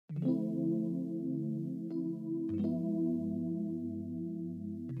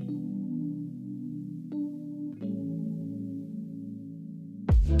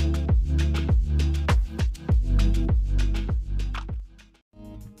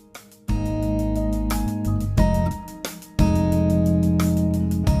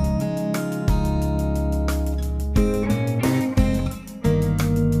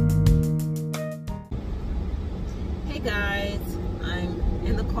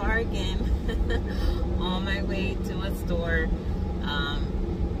are again on my way to a store,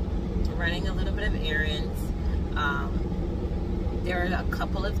 running a little bit of errands. There are a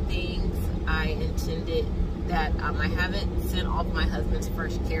couple of things I intended that I haven't sent off my husband's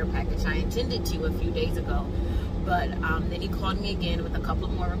first care package. I intended to a few days ago, but then he called me again with a couple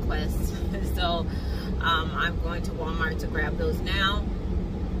of more requests. So I'm going to Walmart to grab those now.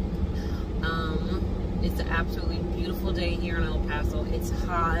 It's an absolutely beautiful day here in El Paso. It's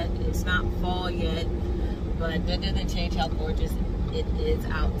hot. It's not fall yet, but that doesn't change how gorgeous it is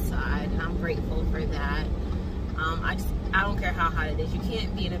outside, and I'm grateful for that. I don't care how hot it is. You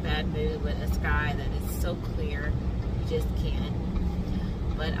can't be in a bad mood with a sky that is so clear. You just can't.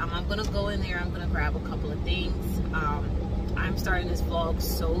 But I'm gonna go in there. I'm gonna grab a couple of things. I'm starting this vlog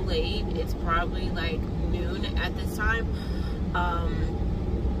so late. It's probably like noon at this time.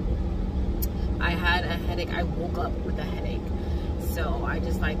 I had a headache. I woke up with a headache, so I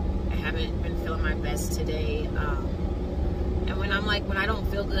haven't been feeling my best today. And when I don't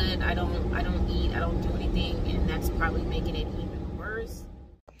feel good, I don't eat, I don't do anything, and that's probably making it even worse.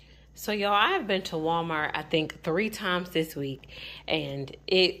 So y'all, I have been to Walmart I think 3 times this week, and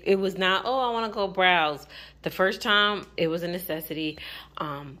it was not, oh, I want to go browse. The first time it was a necessity.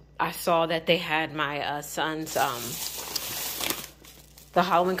 I saw that they had my son's the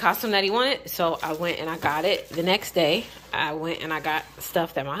Halloween costume that he wanted, so I went and I got it. The next day, I went and I got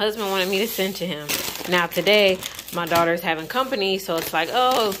stuff that my husband wanted me to send to him. Now today, my daughter's having company, so it's like,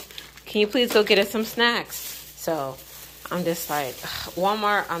 oh, can you please go get us some snacks? So I'm just like,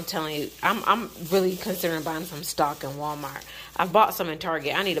 Walmart, I'm telling you, I'm really considering buying some stock in Walmart. I bought some in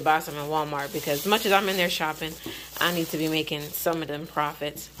Target. I need to buy some in Walmart because as much as I'm in there shopping, I need to be making some of them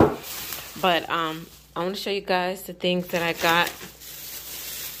profits. But I want to show you guys the things that I got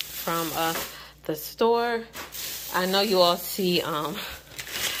from the store. I know you all see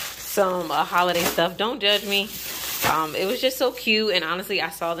some holiday stuff. Don't judge me. It was just so cute, and honestly,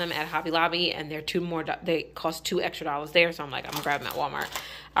 I saw them at Hobby Lobby, and they cost $2 extra there. So I'm like, I'm gonna grab them at Walmart.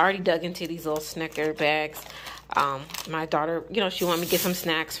 I already dug into these little Snicker bags. My daughter, she wanted me to get some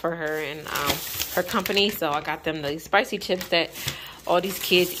snacks for her and her company, so I got them these spicy chips that all these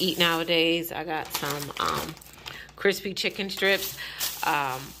kids eat nowadays. I got some crispy chicken strips.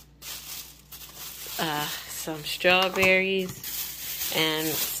 Some strawberries and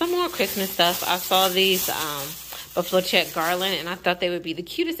some more Christmas stuff. I saw these buffalo check garland, and I thought they would be the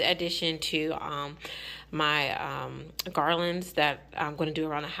cutest addition to my garlands that I'm going to do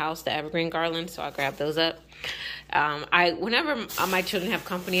around the house, the evergreen garlands. So I grabbed those up. Whenever my children have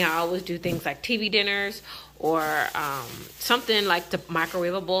company, I always do things like TV dinners or something like the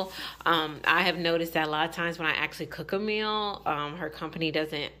microwavable. I have noticed that a lot of times when I actually cook a meal, her company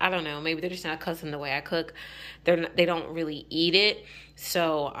doesn't, I don't know, maybe they're just not accustomed to the way I cook. They don't really eat it.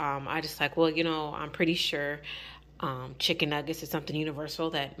 So I just like, well, I'm pretty sure chicken nuggets is something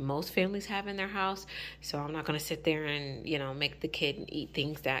universal that most families have in their house. So I'm not going to sit there and, make the kid eat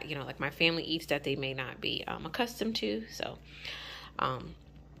things that, like my family eats that they may not be accustomed to. So,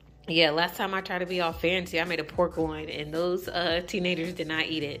 yeah, last time I tried to be all fancy, I made a pork loin, and those teenagers did not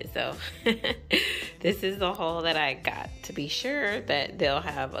eat it. So this is the haul that I got to be sure that they'll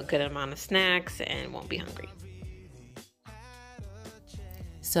have a good amount of snacks and won't be hungry.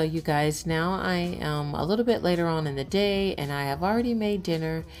 So you guys, now I am a little bit later on in the day, and I have already made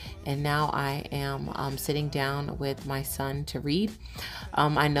dinner, and now I am sitting down with my son to read.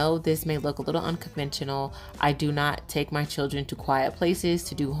 I know this may look a little unconventional. I do not take my children to quiet places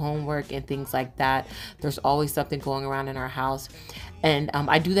to do homework and things like that. There's always something going around in our house, and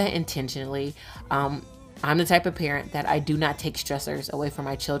I do that intentionally. I'm the type of parent that I do not take stressors away from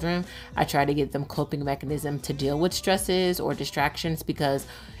my children. I try to give them coping mechanism to deal with stresses or distractions, because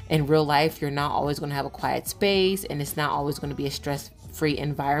in real life, you're not always going to have a quiet space, and it's not always going to be a stress-free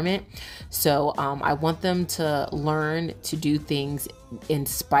environment. So I want them to learn to do things in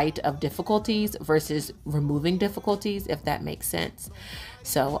spite of difficulties versus removing difficulties, if that makes sense.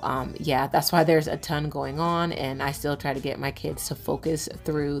 So yeah, that's why there's a ton going on, and I still try to get my kids to focus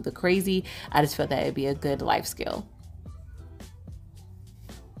through the crazy. I just feel that it'd be a good life skill.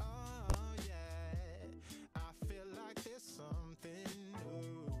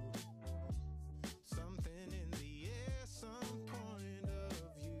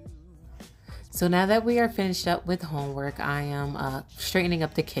 So now that we are finished up with homework, I am straightening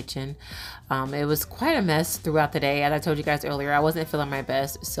up the kitchen. It was quite a mess throughout the day. As I told you guys earlier, I wasn't feeling my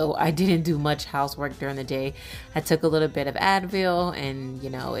best, so I didn't do much housework during the day. I took a little bit of Advil, and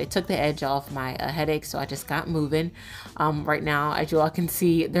it took the edge off my headache, so I just got moving. Right now, as you all can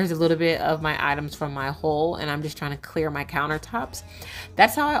see, there's a little bit of my items from my haul, and I'm just trying to clear my countertops.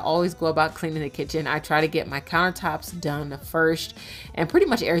 That's how I always go about cleaning the kitchen. I try to get my countertops done first, and pretty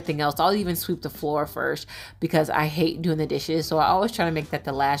much everything else. I'll even sweep the floor first because I hate doing the dishes, so I always try to make that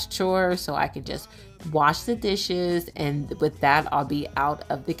the last chore, so I can just wash the dishes, and with that I'll be out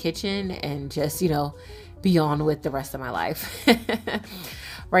of the kitchen and just be on with the rest of my life.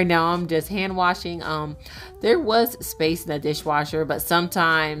 Right now I'm just hand washing. There was space in the dishwasher, but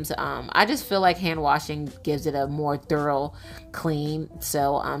sometimes I just feel like hand washing gives it a more thorough clean.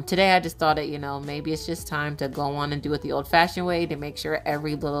 So today I just thought maybe it's just time to go on and do it the old-fashioned way to make sure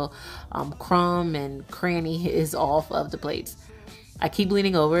every little crumb and cranny is off of the plates. I keep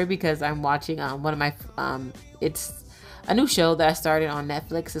leaning over because I'm watching one of my it's a new show that I started on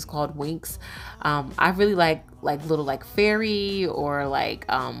Netflix. It's called Winx. I really like little fairy or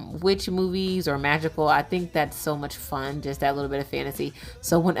witch movies or magical. I think that's so much fun, just that little bit of fantasy.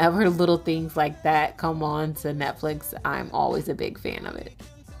 So whenever little things like that come on to Netflix, I'm always a big fan of it.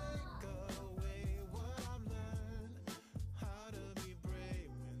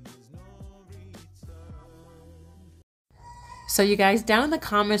 So you guys, down in the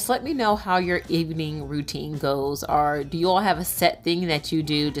comments, let me know how your evening routine goes. Or do you all have a set thing that you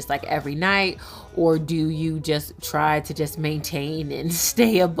do just like every night? Or do you just try to just maintain and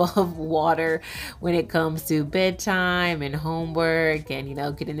stay above water when it comes to bedtime and homework and,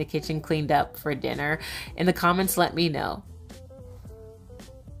 getting the kitchen cleaned up for dinner? In the comments, let me know.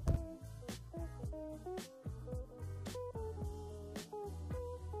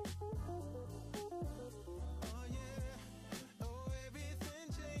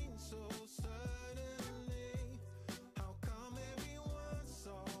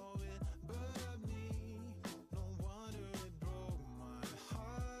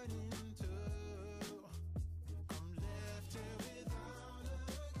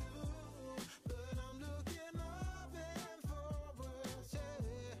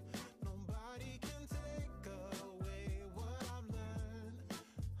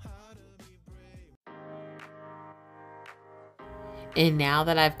 And now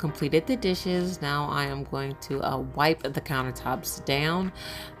that I've completed the dishes, now I am going to wipe the countertops down.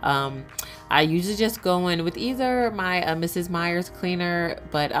 I usually just go in with either my Mrs. Meyer's cleaner,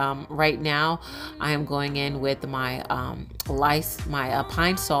 but right now I am going in with my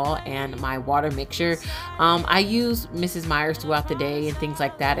Pine Sol and my water mixture. I use Mrs. Meyer's throughout the day and things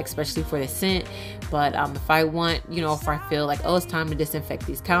like that, especially for the scent. But if I want, if I feel like, oh, it's time to disinfect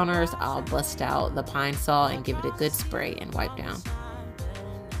these counters, I'll bust out the Pine Sol and give it a good spray and wipe down.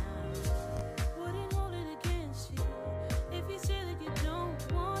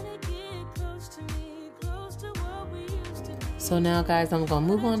 So now, guys, I'm going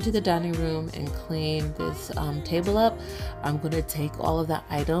to move on to the dining room and clean this table up. I'm going to take all of the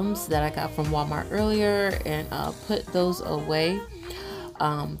items that I got from Walmart earlier and put those away.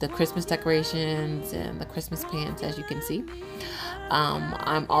 The Christmas decorations and the Christmas pants, as you can see.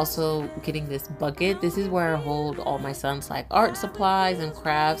 I'm also getting this bucket. This is where I hold all my son's art supplies and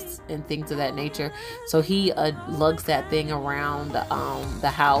crafts and things of that nature. So he lugs that thing around the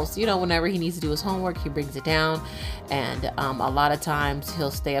house. Whenever he needs to do his homework, he brings it down. And a lot of times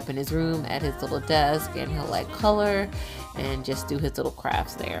he'll stay up in his room at his little desk and he'll color and just do his little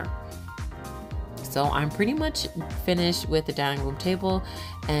crafts there. So I'm pretty much finished with the dining room table,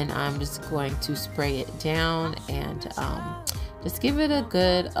 and I'm just going to spray it down and just give it a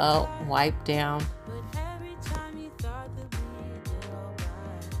good wipe down.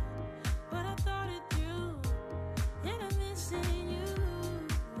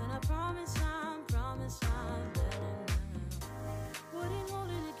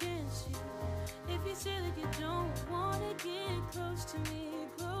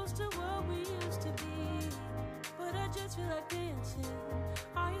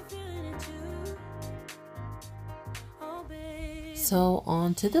 So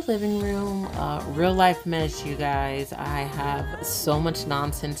on to the living room, real life mess, you guys. I have so much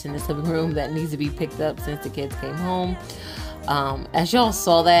nonsense in this living room that needs to be picked up since the kids came home. As y'all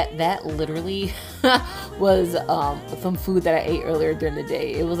saw, that literally was some food that I ate earlier during the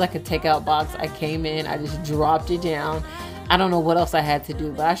day. It was like a takeout box. I came in, I just dropped it down. I don't know what else I had to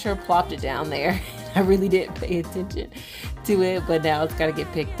do, but I sure plopped it down there. I really didn't pay attention to it, but now it's got to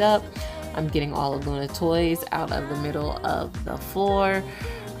get picked up. I'm getting all of Luna's toys out of the middle of the floor.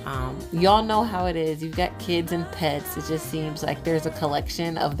 Y'all know how it is. You've got kids and pets. It just seems like there's a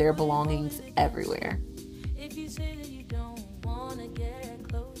collection of their belongings everywhere. If you say that you don't wanna get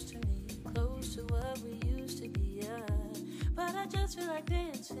close to me, close to what we used to be, but I just feel like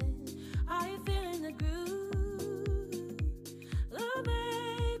dancing. Are you feeling the groove? Oh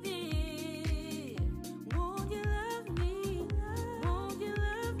baby, won't you love me? Won't you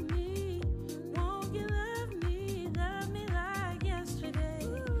love me? Won't you love me? Love me like yesterday.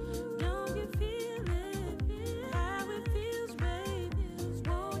 Don't you feel it? How it feels, baby.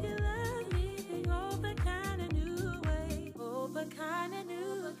 Won't you love me? Oh, but kinda new way. Oh, but kinda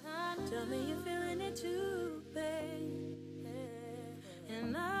new. Tell me you're feeling it too, babe.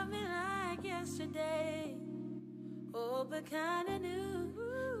 And love me like yesterday. Oh, but kinda new.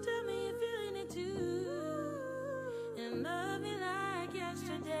 Tell me you're feeling it too. And love me like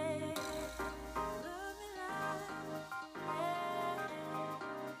yesterday. Love me like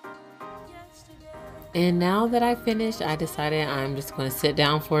yesterday. And now that I finished, I decided I'm just going to sit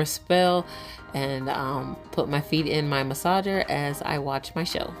down for a spell and put my feet in my massager as I watch my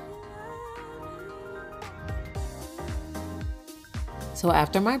show. So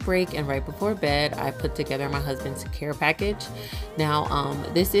after my break and right before bed, I put together my husband's care package. Now,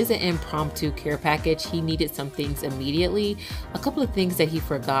 this is an impromptu care package. He needed some things immediately, a couple of things that he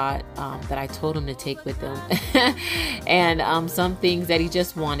forgot that I told him to take with him, and some things that he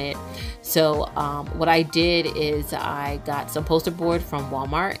just wanted. So what I did is I got some poster board from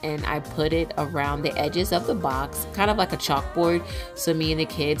Walmart and I put it around the edges of the box, kind of like a chalkboard, so me and the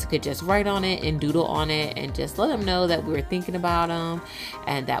kids could just write on it and doodle on it and just let them know that we were thinking about them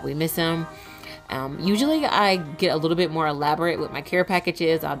and that we miss them. Usually I get a little bit more elaborate with my care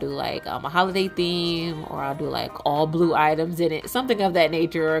packages. I'll do like a holiday theme, or I'll do like all blue items in it, something of that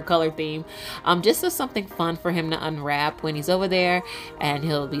nature, or a color theme, just so something fun for him to unwrap when he's over there, and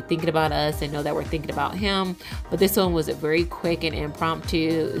he'll be thinking about us and know that we're thinking about him. But this one was very quick and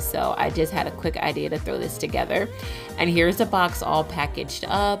impromptu, so I just had a quick idea to throw this together. And here's the box all packaged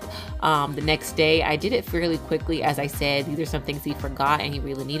up. The next day I did it fairly quickly. As I said, these are some things he forgot and he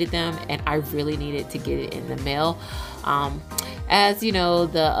really needed them, and I really needed to get it in the mail. As you know,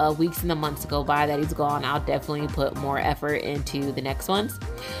 the weeks and the months go by that he's gone, I'll definitely put more effort into the next ones.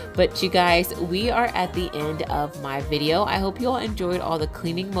 But you guys, we are at the end of my video. I hope you all enjoyed all the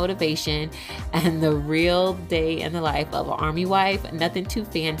cleaning motivation and the real day in the life of an army wife. Nothing too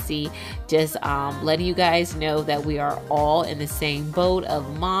fancy, just letting you guys know that we are all in the same boat of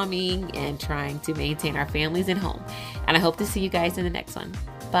momming and trying to maintain our families and home. And I hope to see you guys in the next one.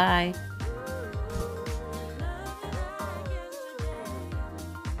 Bye.